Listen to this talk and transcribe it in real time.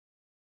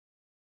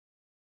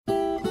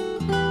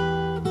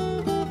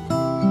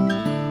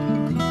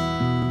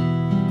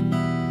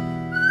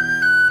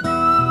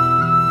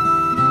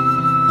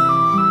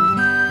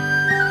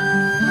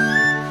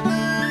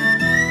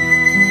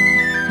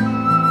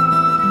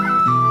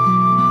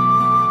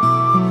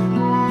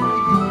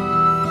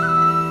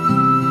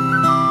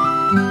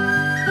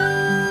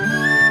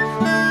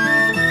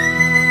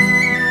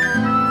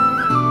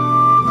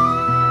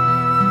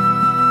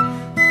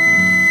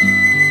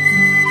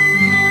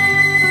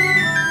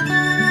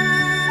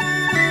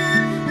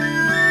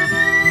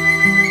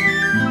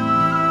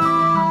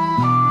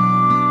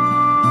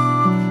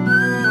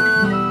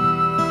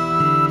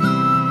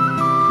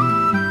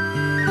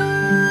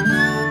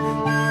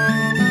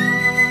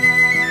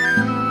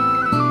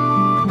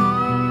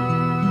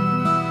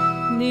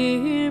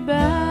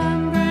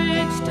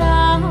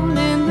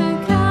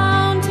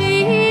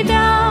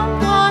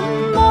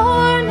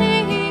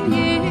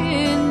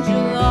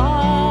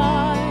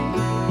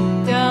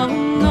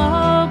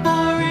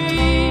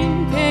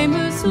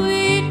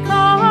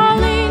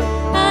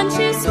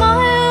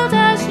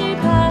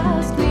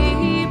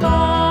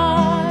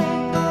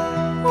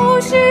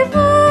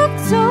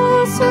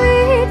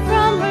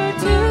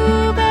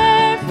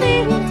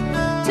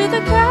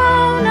the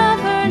crown of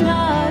her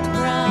nut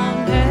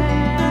brown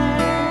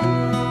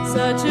hair.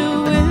 Such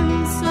a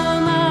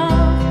winsome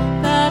elf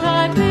that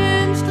I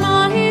pinched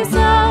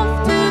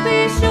myself to be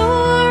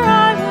sure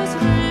I was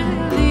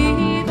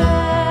really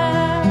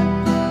there.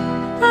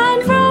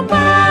 And from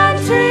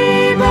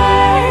Bantry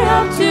Bay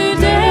up to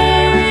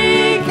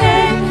Derry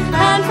Quay,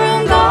 and from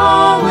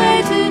Galway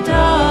to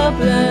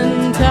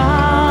Dublin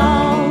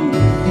town,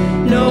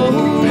 no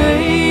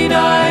maid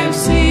I've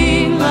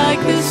seen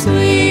like the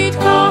sweet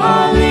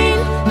Colleen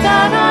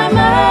that I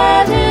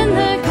met in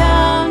the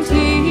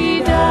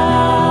county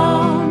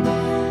down.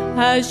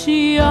 As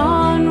she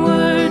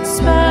onward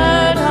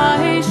sped,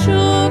 I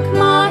shook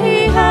my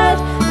head,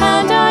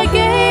 and I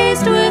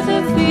gazed with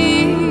a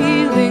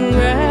feeling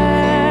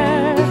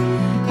rare.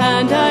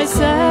 And I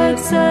said,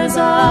 says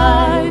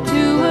I,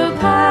 to a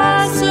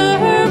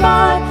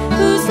passer-by,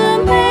 who's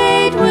the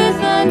maid with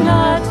the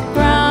nut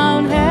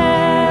brown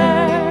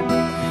hair?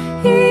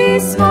 He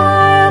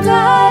smiled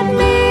at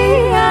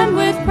me, and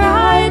with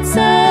pride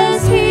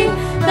says he,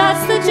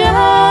 that's the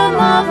gem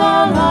of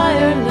all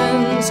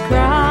Ireland's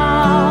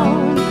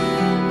crown.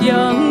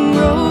 Young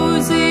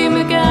Rosie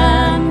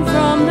McGann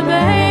from the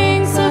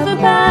banks of the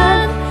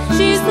Bann,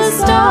 she's the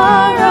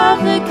star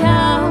of the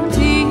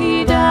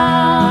county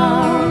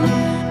down.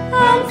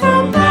 And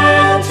from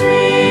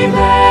Bantry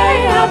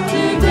Bay up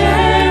to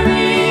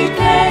Derry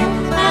Quay,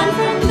 and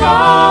from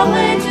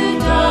Galway to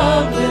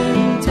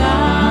Dublin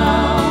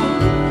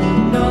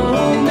town, no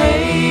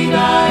maid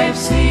I've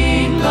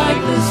seen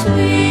like the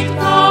sweet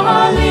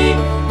Colleen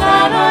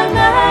that I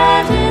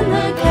met in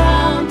the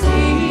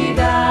county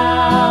down.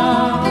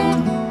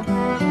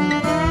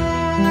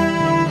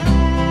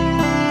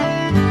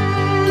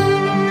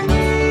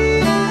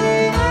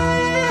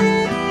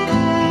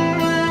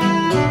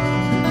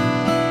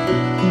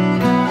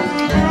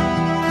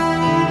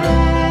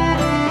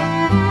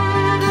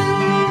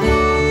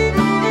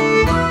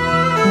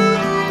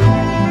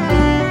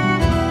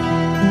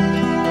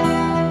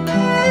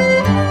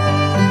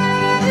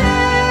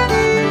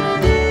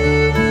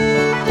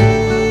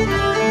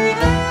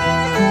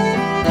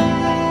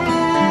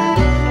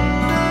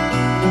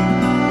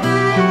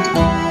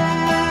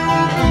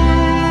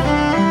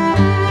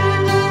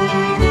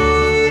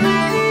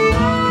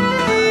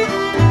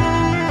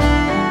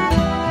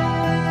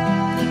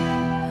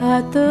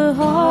 At the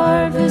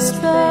harvest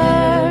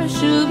fair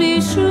she'll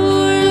be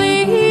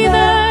surely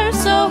there,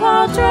 so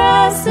I'll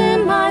dress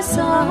in my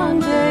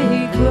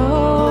Sunday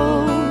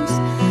clothes,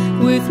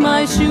 with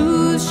my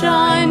shoes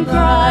shine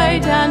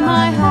bright and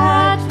my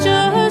hat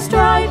just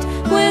right,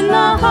 when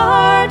the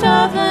heart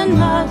of the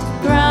nut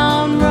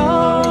brown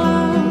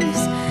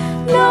rose.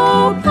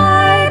 No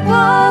pipe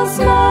I'll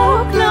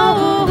smoke, no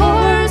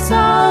horse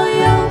I'll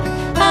yoke,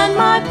 and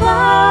my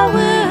plough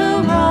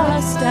will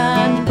rust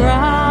and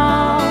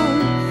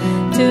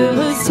brown, till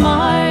a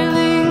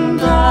smiling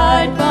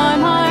bride by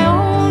my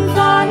own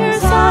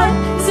fireside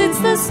sits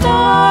the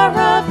star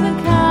of the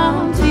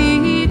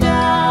county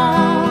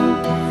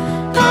down.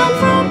 And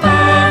from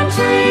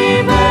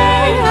Bantry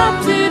Bay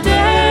up to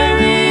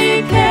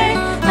Derry Quay,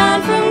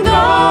 and from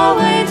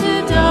Galway to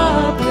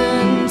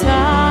Dublin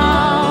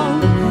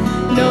town,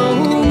 no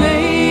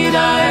maid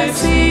I've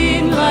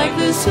seen like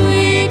the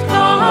sweet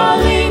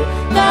Colleen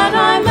that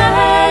I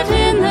met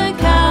in the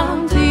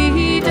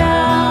county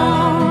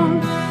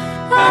down.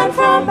 And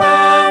from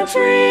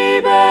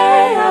Bantry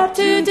Bay up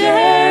to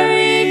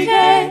Derry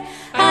Quay,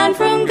 and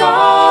from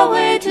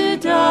Galway to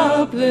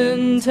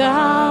Dublin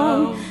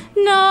town,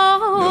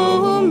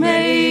 no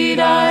maid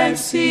I've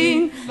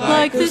seen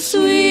like the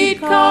sweet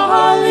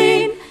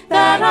Colleen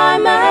that I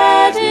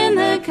met in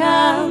the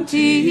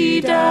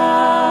county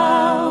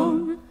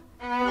down.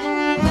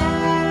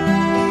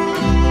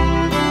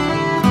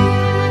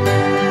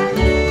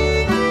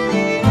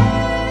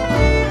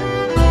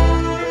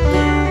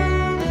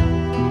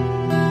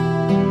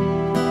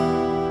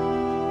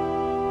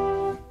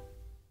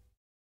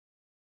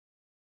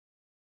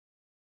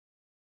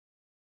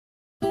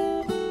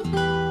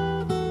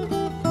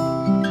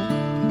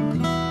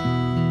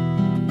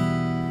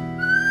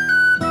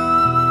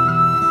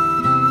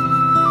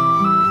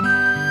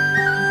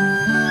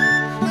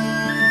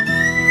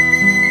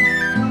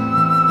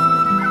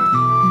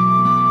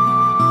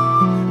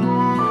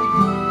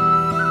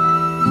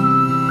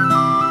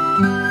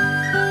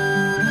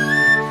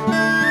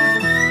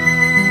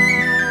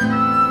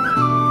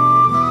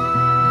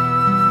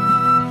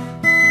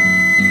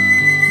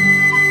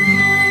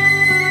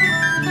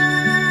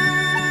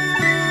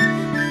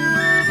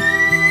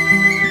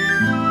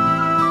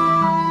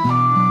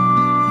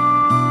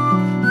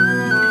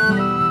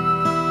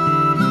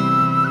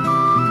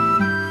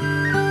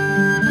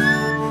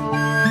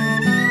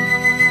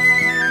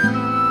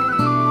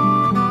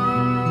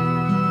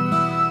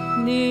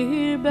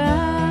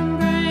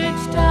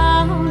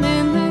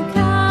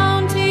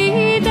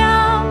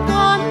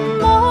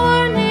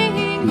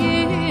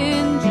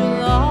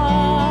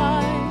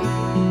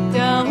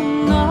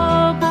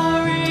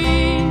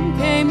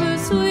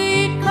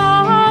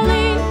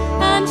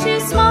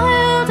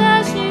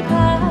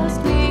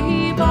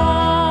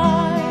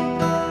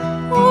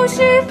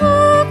 she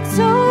looked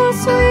so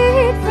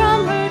sweet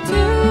from her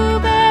two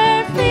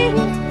bare feet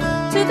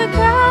to the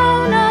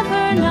crown of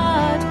her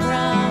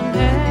nut-brown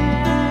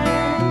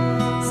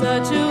hair.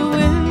 Such a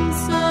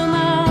winsome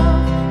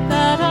elf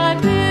that I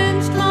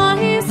pinched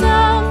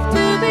myself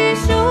to be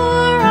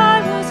sure I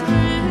was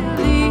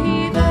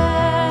really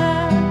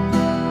there.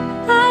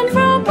 And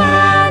from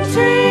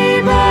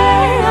Bantry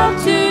Bay up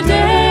to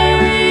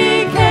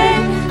Derry Quay,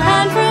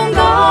 and from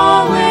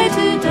Galway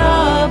to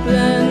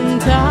Dublin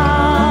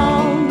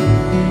town,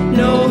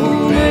 no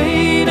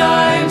maid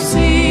I've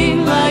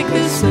seen like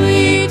the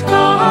sweet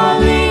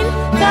Colleen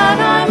that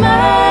I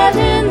met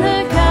in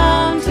the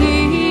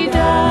county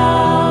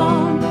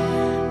down.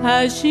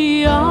 As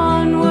she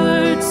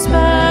onward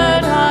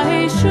sped,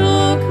 I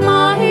shook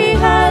my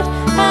head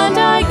and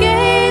I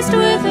gazed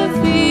with a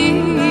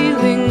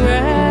feeling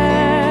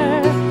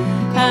rare.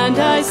 And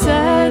I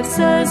said,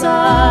 says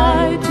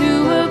I, to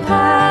a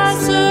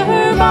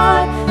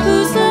passer-by,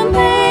 who's the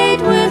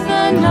maid with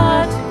the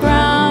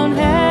nut-brown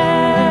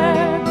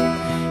hair?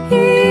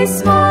 He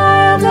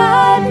smiled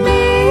at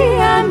me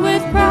and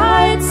with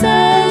pride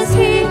says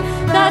he,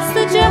 that's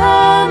the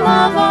gem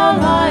of all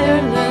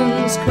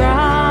Ireland's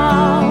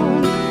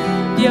crown.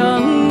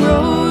 Young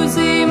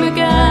Rosie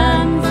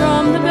McGann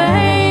from the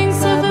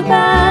banks of the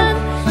Bann,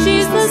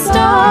 she's the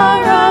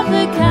star of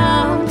the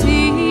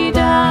county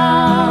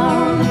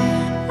down.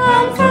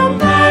 And from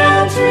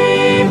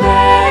Bantry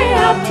Bay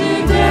up to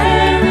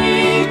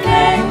Derry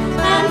Quay,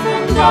 and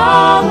from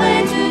Galway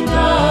to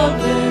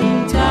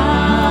Dublin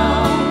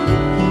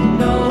town,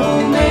 no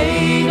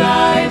maid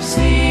I've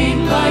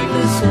seen like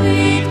the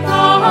sweet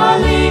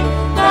Colleen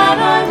that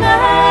I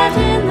met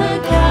in the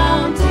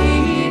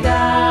county down.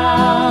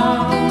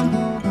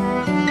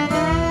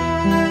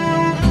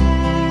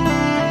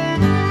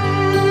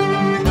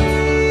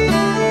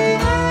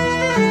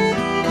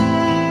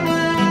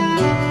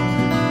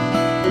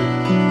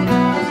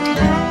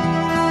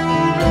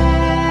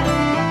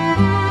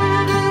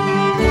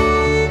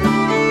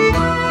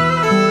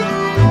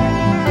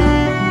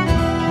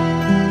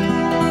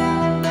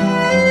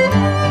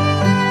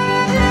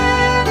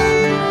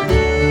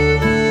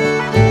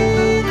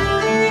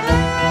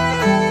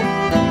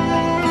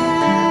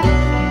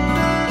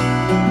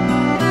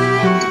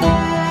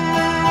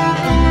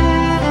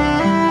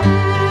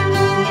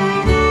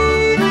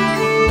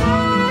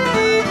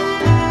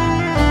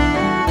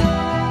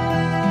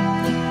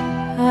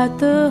 At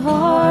the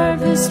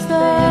harvest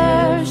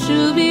fair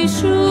she'll be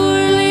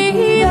surely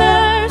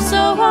there,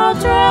 so I'll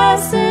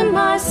dress in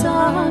my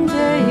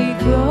Sunday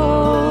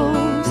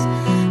clothes,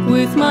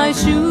 with my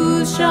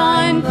shoes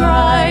shine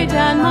bright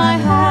and my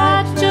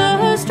hat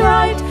just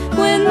right,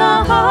 when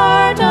the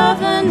heart of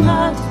the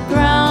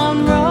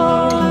nut-brown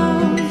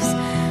rose.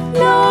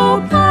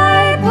 No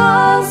pipe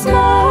I'll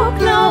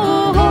smoke,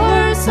 no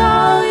horse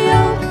I'll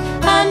yoke,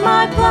 and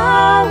my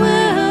plough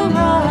will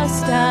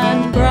rust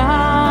and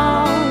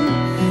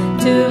brown,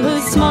 till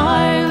a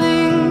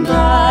smiling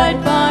bride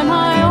by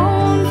my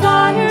own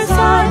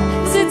fireside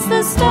sits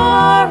the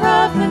star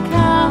of the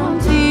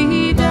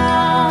county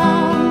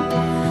down.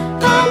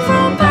 And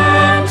from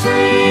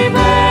Bantry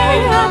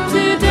Bay up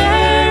to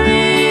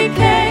Derry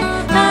Quay,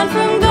 and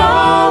from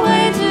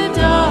Galway to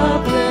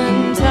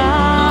Dublin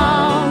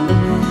town,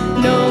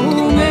 no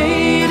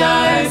maid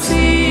I've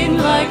seen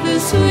like the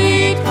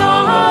sweet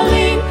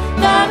Colleen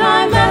that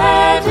I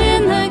met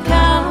in the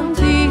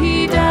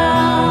county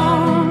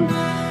down.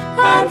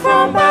 And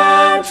from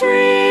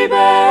Bantry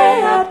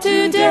Bay up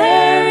to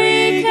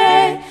Derry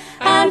Quay,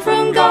 and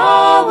from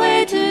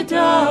Galway to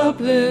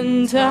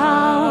Dublin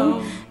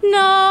town,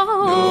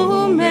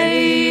 no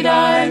maid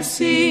I've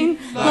seen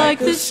like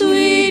the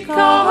sweet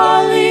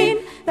Colleen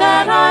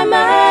that I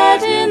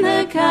met in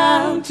the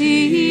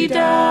county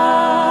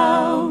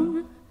down.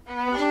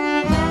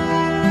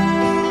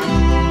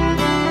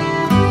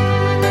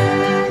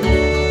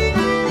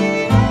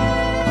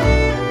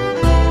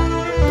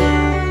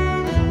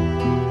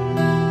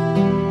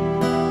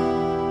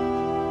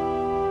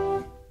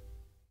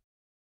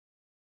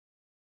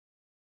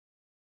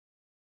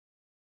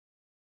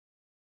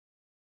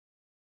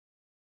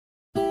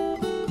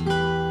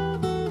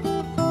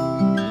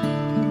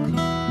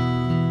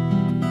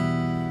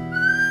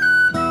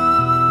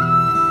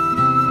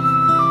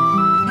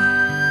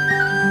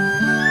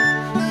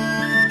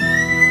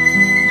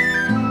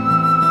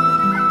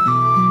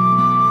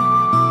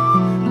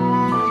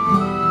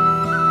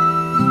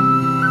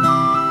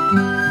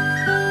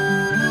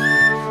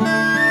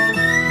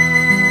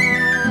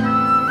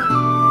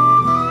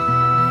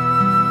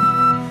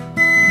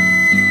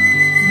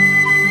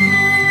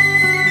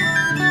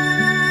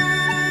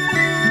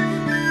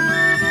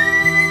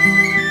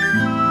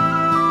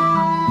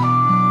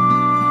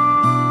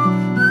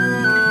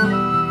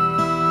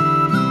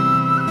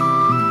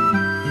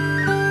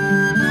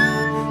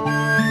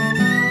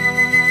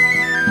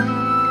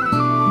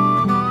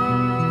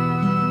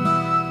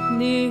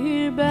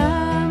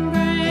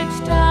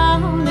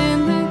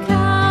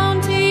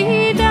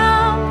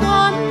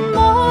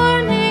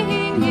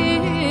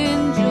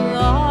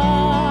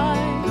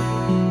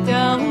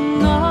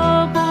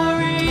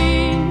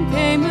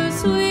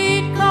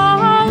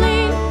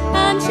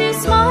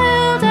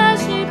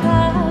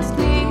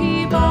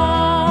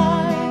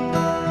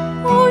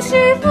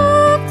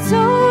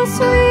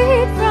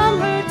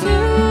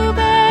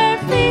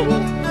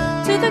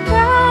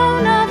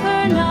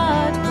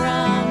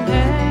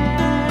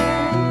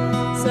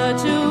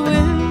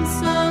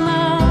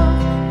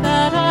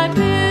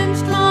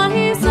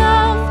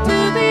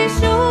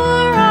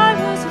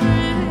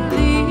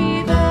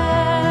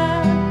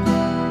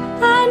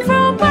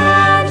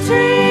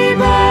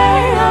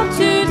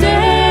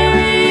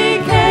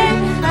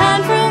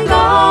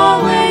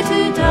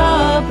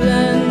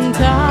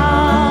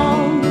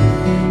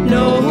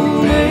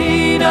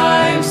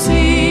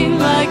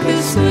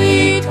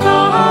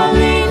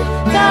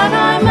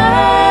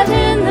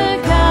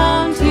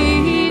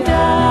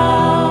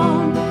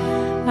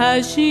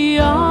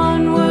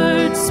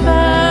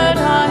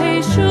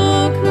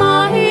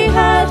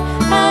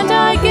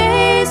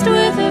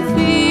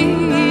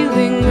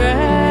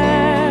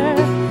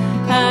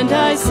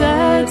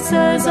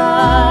 says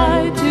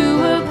I to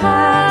a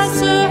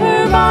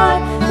passer-by,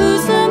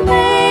 who's the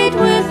maid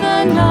with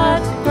the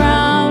nut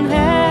brown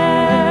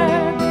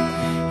hair.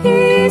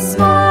 He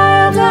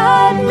smiled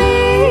at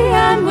me,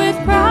 and with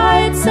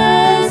pride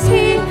says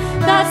he,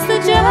 that's the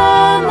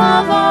gem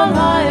of all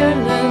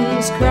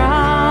Ireland's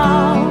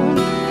crown.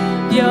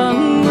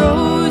 Young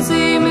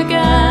Rosie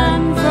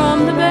McGann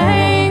from the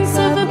banks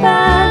of the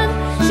Bann,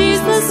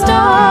 she's the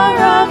star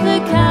of the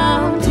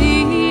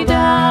county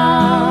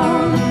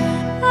down.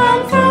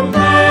 And from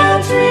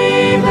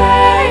Bantry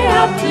Bay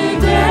up to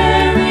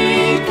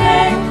Derry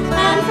Quay,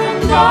 and from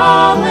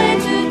Galway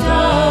to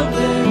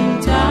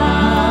Dublin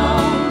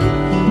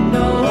town,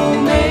 no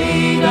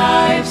maid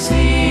I've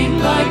seen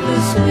like the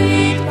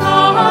sweet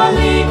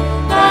Colleen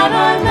that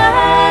I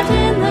met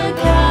in the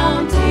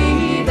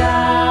county down.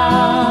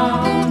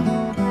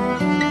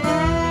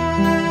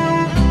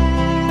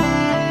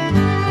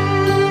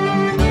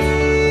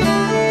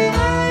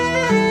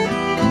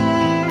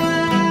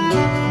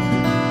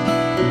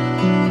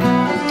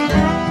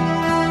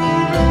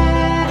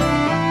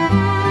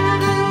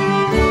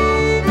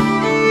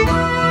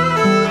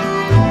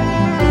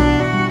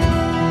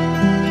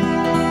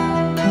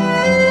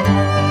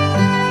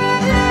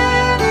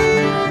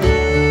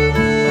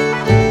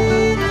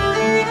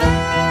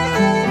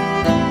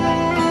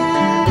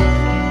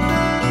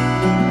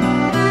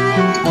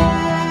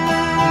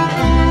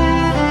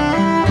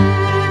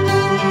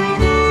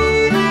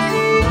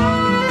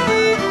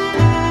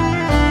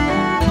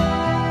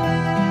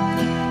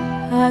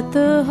 At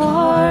the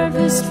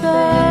harvest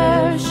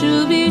fair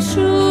she'll be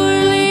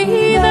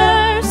surely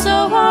there,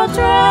 so I'll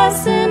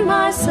dress in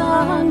my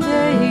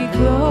Sunday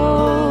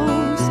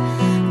clothes,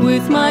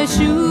 with my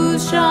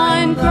shoes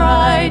shine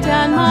bright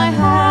and my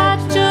hat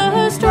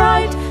just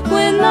right,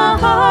 when the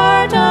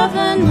heart of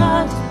the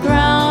nut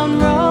brown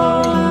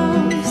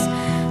rose.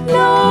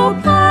 No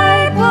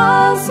pipe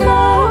I'll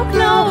smoke,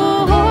 no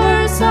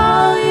horse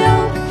I'll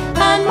yoke,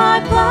 and my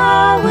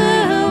plough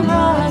will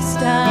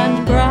rust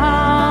and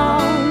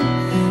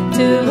brown,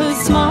 till a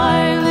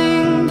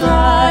smiling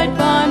bride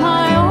by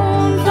my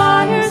own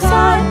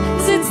fireside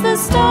sits the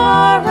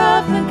star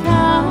of the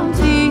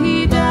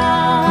county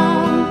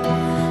down.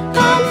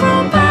 And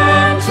from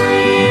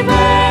Bantry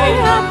Bay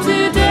up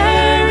to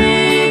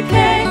Derry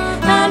Quay,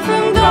 and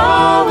from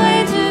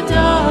Galway to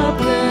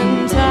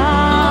Dublin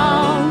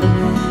town,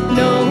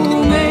 no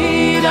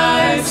maid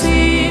I've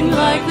seen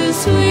like the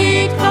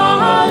sweet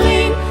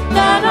Colleen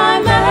that I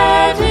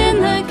met in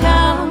the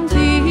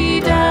county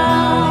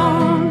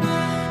down.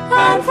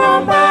 And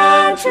from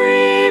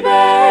Bantry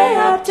Bay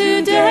up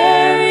to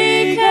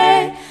Derry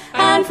Quay,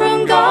 and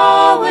from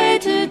Galway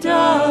to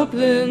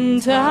Dublin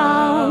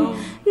town,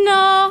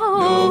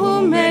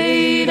 no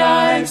maid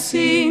I've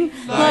seen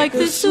like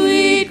the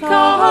sweet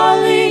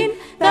Colleen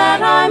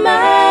that I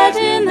met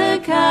in the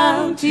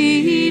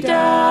county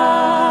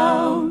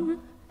down.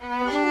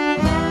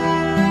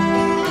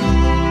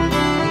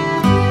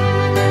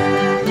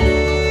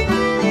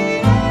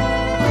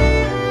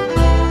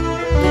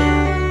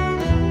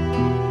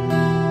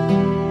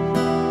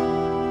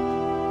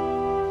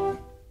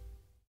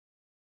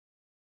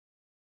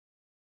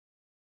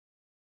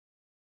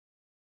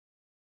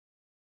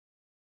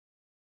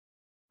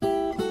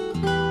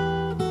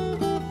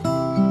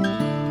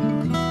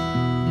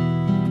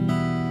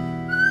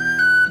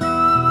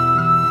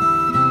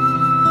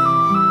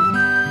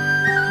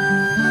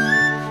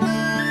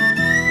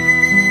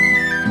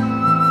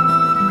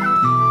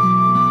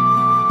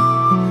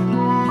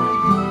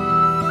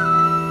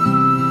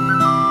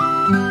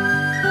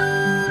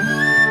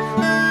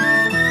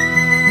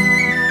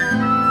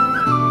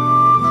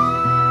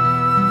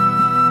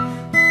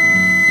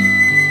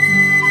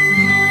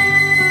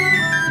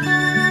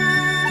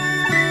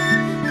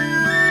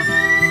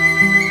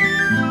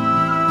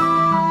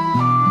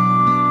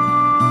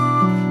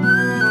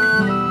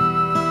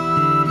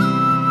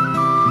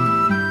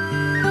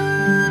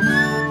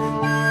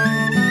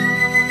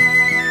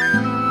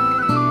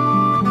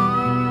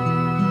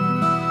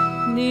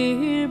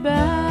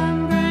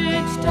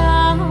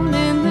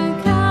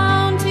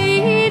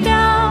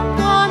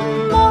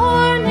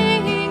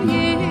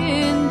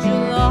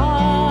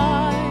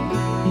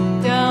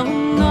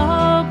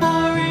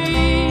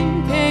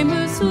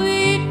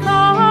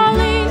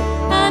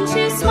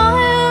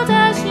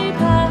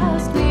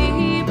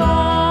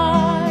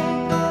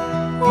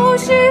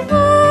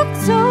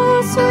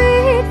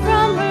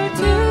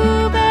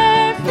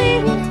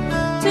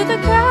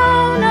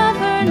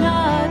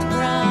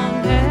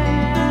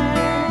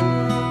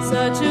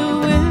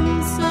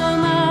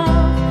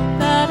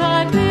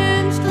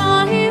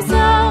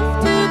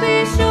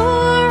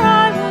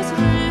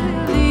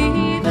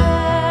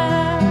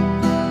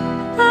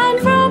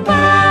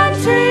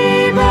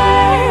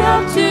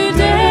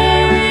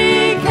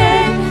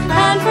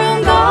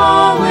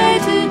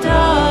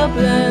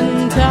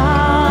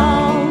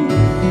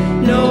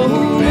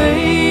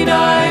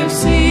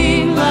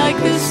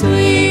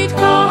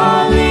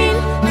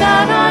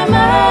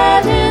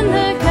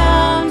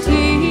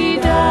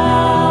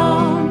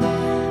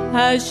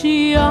 as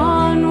she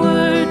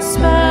onward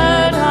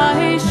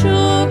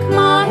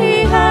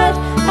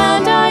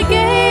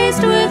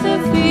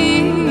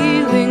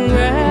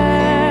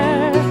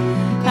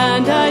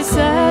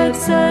What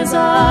says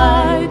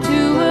I to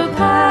a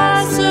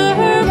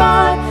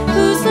passer-by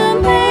who's the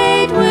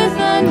maid with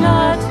the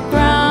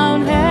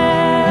nut-brown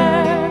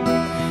hair?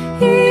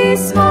 He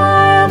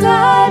smiled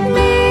at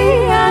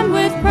me and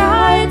with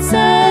pride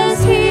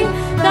says he,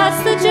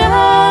 that's the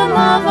gem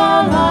of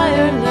all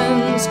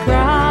Ireland's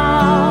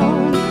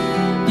crown.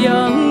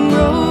 Young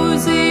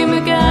Rosie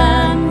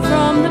McGann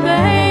from the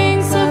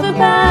banks of the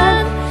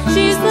Bann,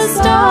 she's the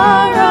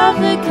star of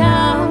the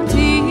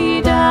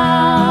county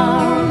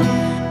down.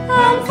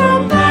 And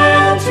from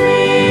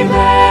Bantry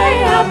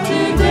Bay up to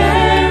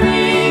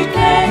Derry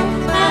Quay,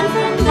 and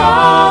from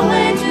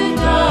Galway to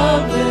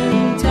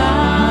Dublin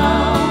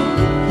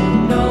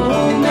town, no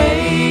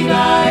maid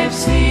I've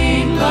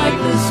seen like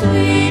the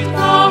sweet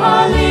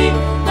Colleen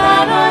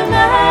that I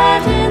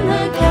met in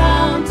the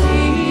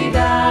county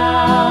down.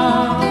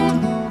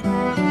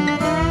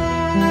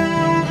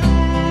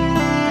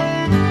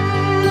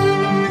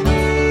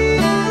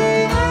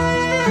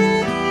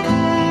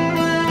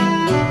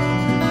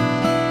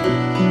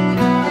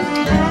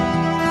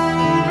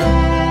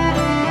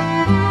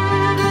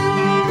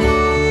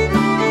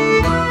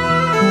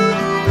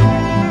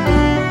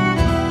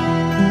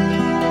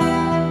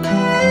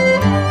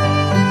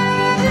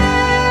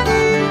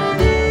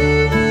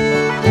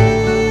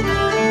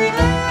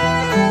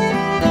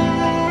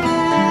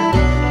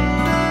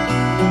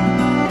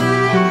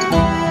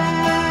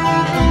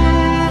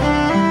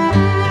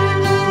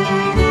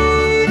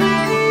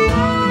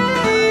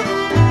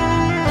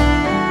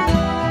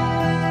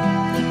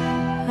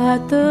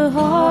 At the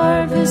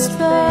harvest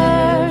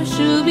fair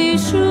she'll be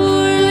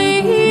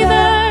surely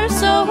there,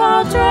 so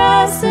I'll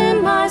dress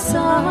in my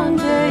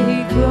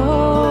Sunday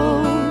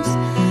clothes,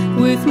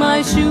 with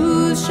my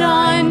shoes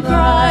shine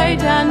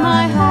bright and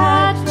my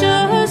hat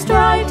just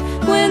right,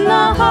 when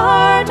the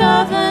heart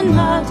of the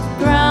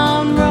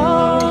nut-brown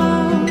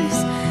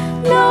rose.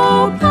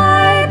 No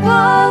pipe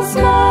I'll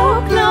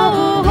smoke,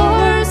 no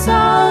horse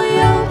I'll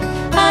yoke,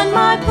 and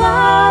my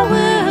plough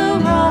will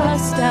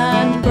rust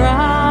and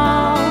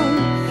brown,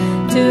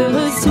 till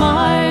a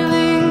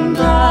smiling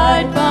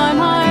bride by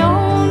my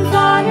own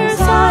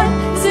fireside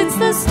sits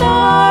the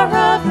star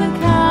of the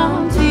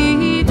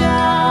county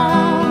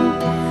down.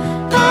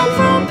 And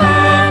from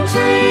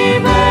Bantry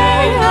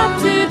Bay up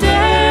to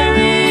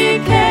Derry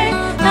Quay,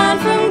 and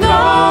from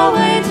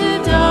Galway to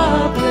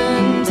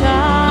Dublin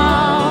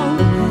town,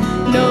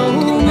 no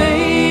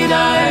maid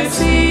I've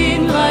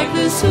seen like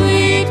the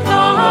sweet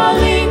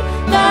Colleen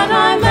that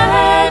I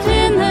met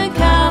in the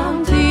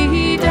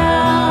county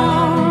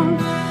down.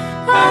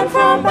 And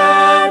from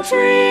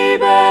Bantry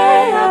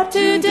Bay up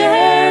to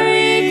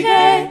Derry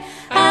Quay,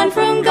 and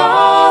from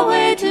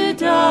Galway to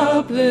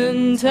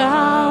Dublin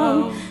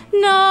town,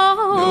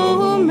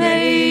 no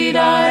maid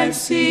I've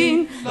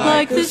seen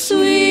like the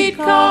sweet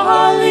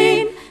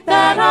Colleen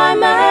that I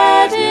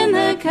met in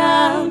the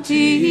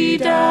county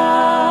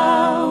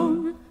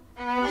down.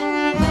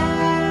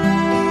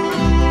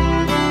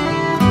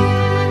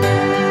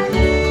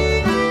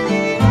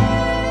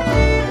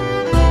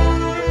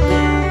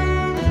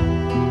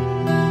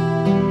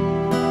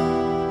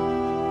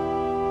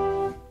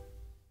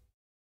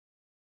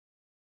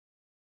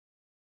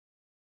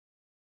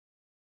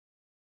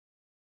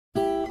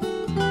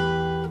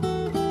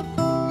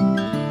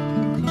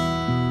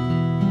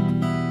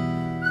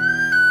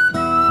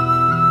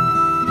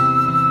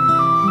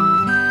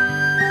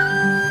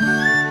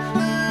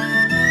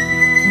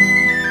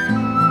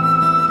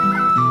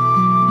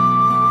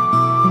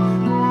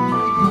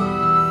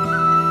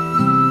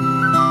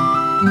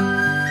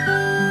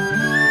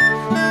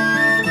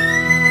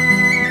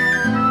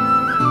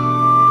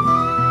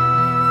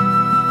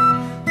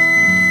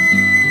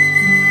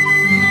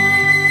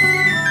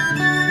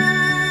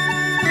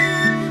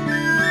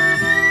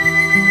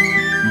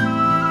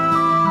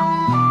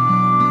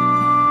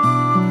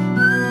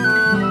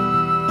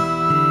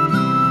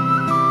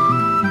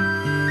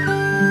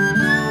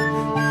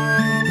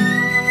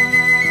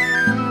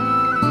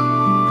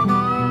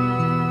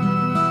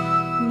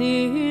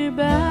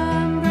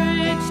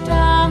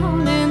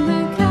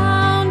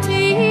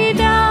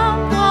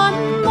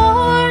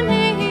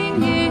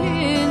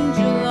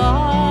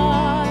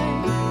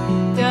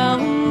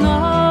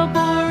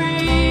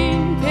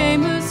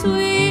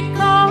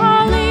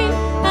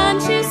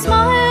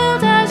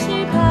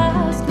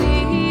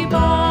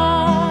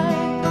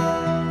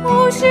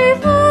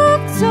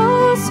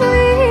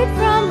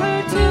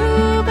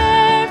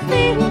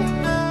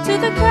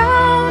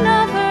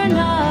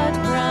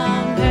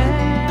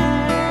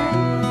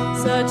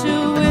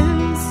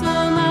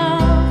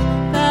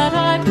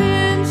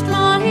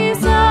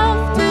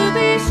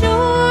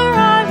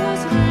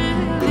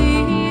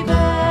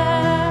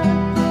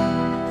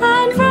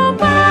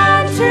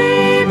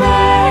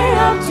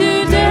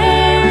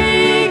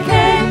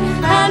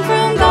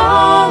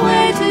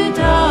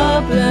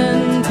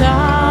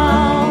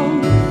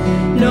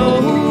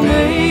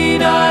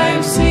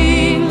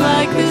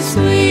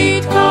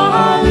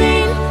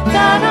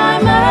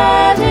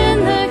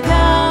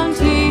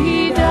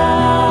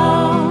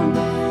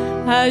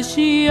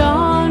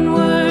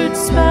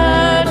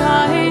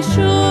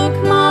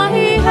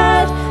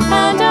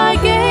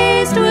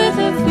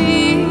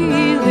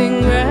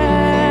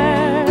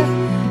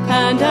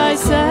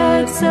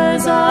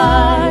 says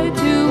I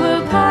to a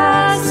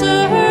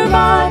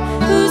passer-by,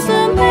 who's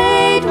the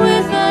maid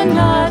with the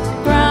nut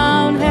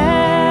brown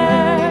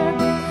hair.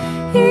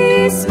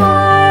 He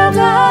smiled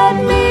at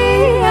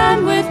me,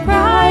 and with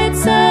pride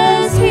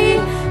says he,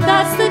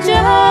 that's the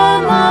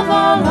gem of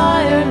all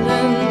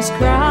Ireland's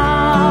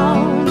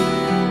crown.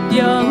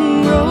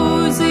 Young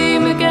Rosie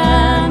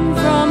McGann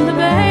from the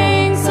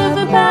banks of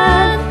the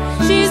Bann,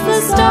 she's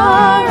the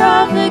star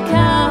of the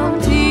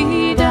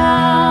county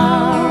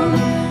down.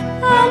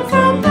 And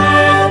from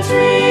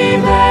Bantry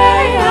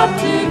Bay up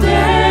to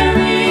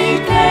Derry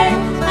Quay,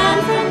 and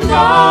from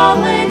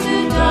Galway to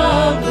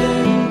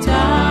Dublin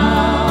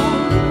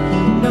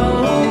town, no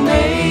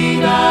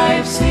maid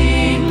I've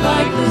seen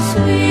like the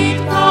sweet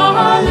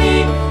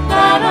Colleen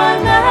that I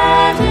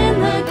met in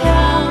the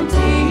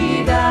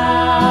county down.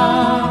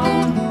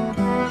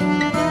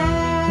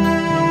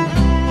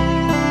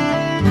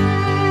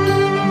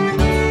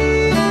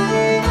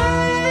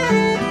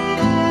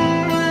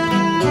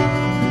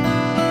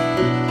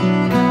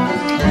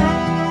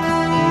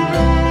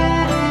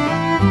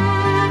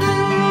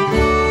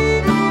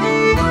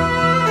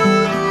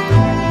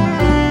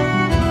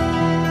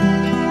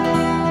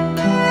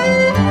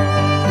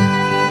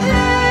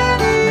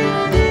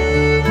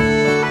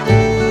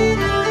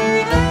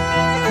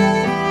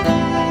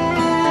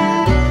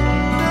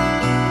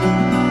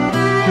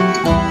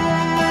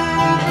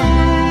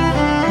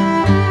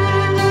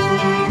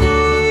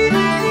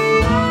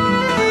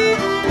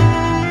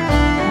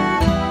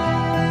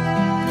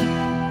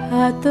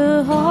 At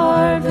the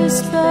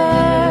harvest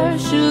fair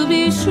she'll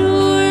be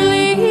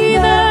surely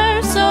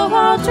there, so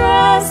I'll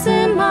dress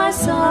in my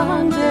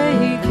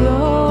Sunday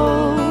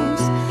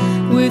clothes,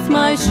 with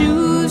my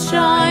shoes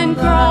shine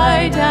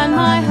bright and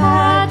my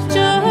hat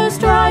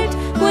just right,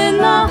 when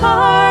the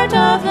heart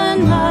of a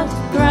nut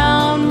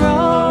brown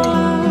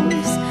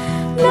rose.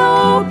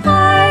 No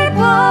pipe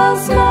I'll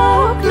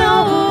smoke, no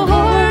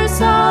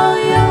horse I'll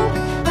yoke,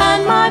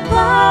 and my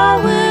plough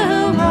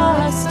will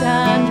rust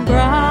and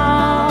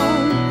brown,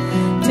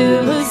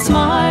 till a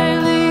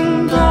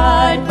smiling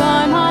bride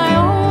by my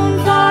own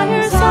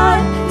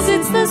fireside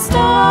sits the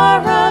star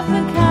of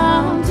the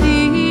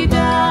county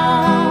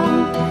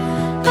down.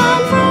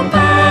 And from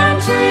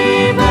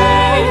Bantry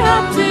Bay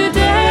up to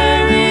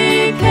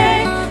Derry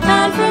Quay,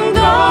 and from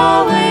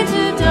Galway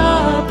to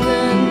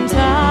Dublin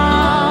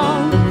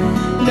town,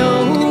 no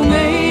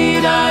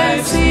maid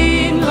I've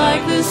seen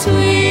like the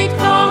sweet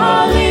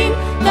Colleen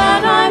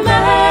that I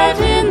met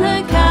in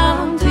the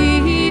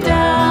county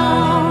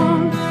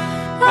down.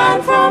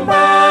 And from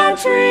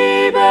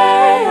Bantry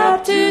Bay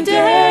up to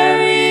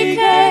Derry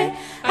Quay,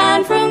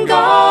 and from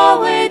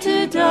Galway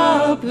to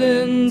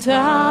Dublin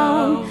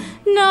town,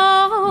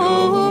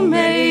 no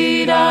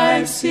maid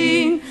I've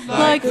seen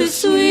like the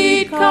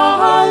sweet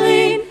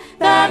Colleen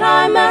that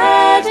I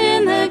met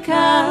in the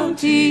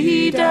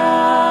county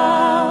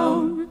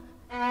down.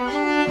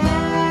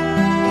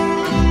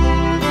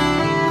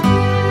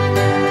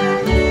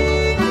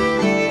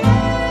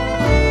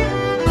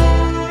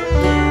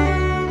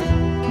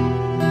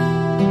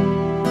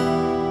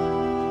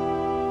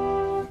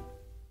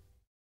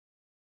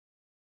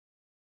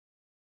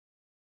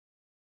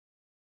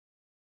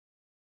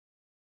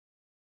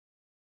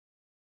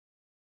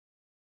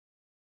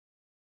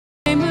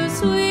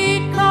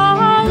 Sweet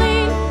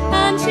Colleen,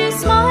 and she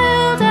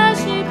smiled as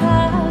she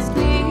passed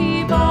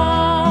me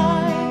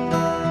by.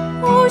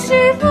 Oh,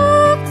 she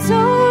looked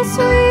so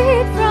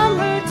sweet from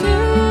her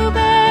two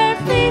bare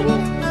feet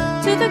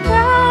to the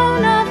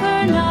crown of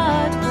her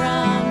nut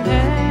brown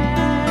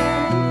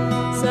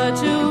hair.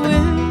 Such a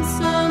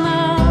winsome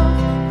elf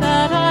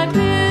that I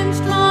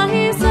pinched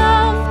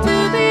myself to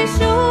be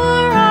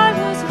sure I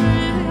was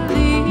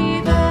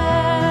really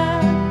there.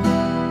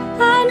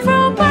 And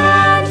from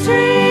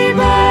Bantry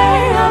Bay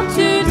up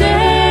to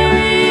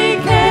Derry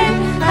Quay,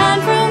 and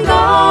from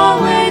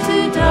Galway to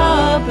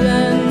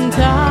Dublin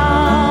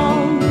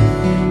town,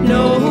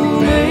 no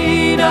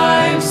maid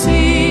I've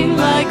seen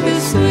like the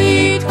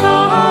sweet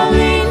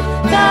Colleen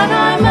that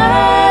I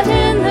met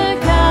in the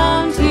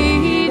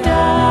county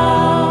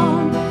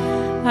down.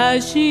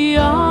 As she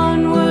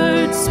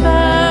onward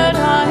sped,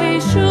 I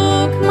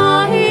shook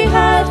my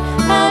head,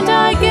 and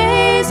I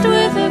gazed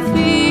with a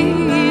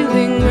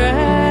feeling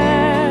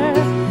rare,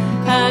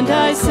 and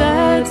I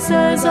said,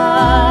 says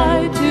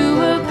I,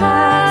 to a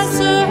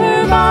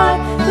passer-by,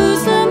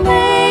 who's the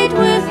maid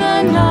with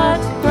the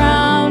nut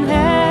brown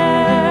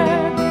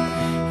hair.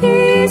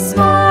 He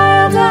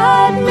smiled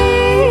at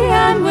me,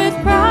 and with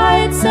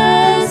pride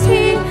says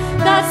he,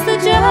 that's the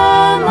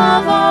gem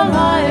of all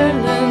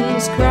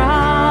Ireland's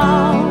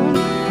crown.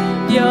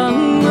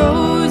 Young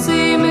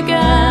Rosie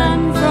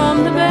McGann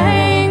from the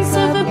banks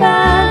of the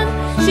Bann,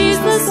 she's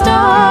the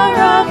star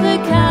of the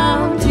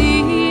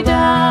county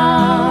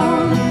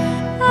down.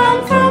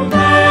 And from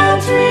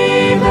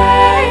Bantry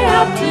Bay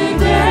up to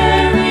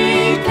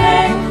Derry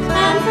Quay,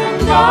 and from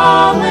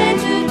Galway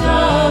to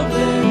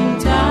Dublin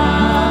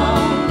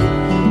town,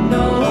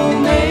 no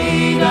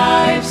maid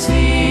I've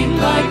seen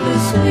like the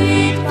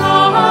sweet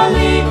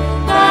Colleen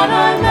that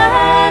I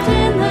met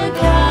in the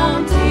county.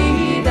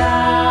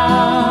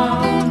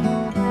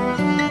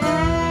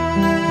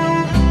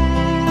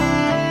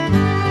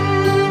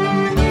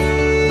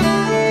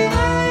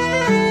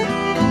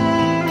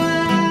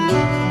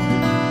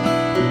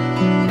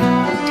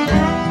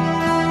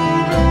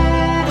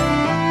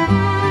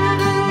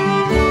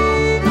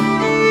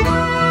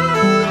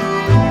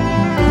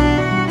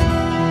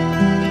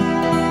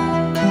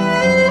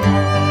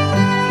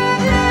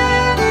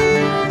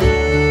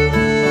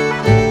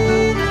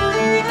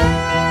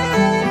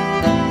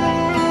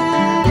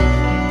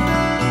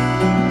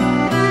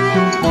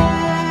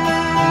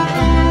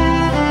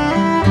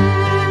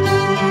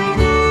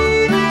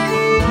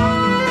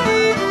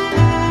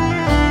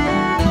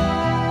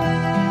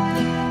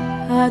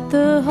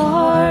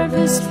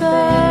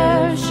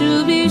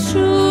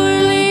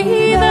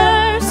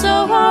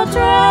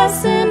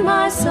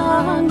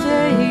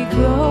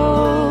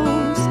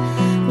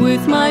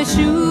 beneath my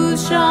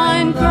shoes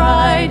shine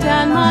bright,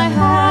 and my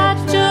hat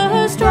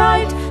just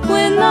right,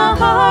 when the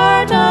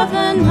heart of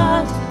the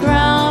nut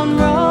brown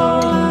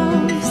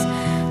rose.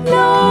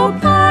 No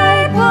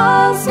pipe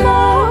I'll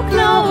smoke,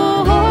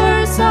 no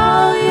horse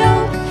I'll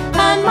yoke,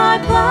 and my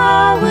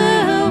plow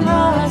will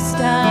rust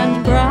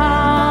and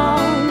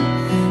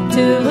brown,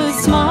 till a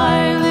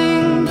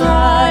smiling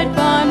bride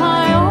by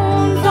my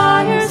own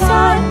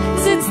fireside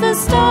sits the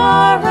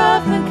star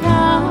of the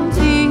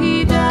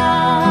county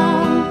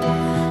down.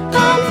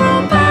 And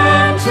from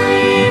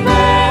Bantry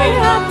Bay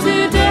up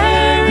to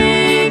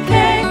Derry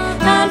Quay,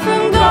 and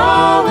from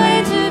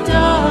Galway to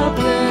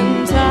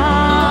Dublin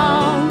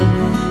town,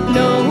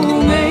 no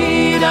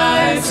maid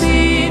I've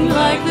seen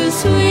like the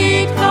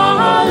sweet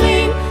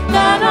Colleen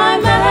that I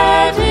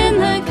met in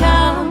the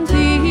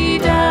county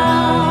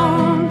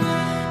down.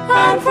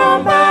 And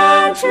from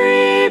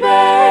Bantry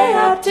Bay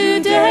up to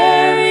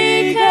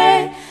Derry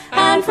Quay,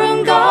 and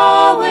from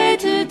Galway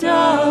to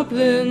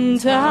Dublin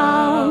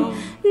town,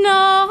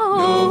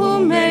 no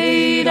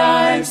maid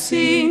I've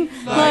seen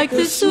like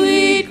the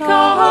sweet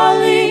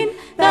Colleen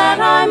that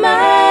I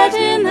met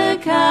in the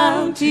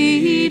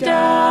county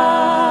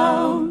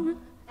down.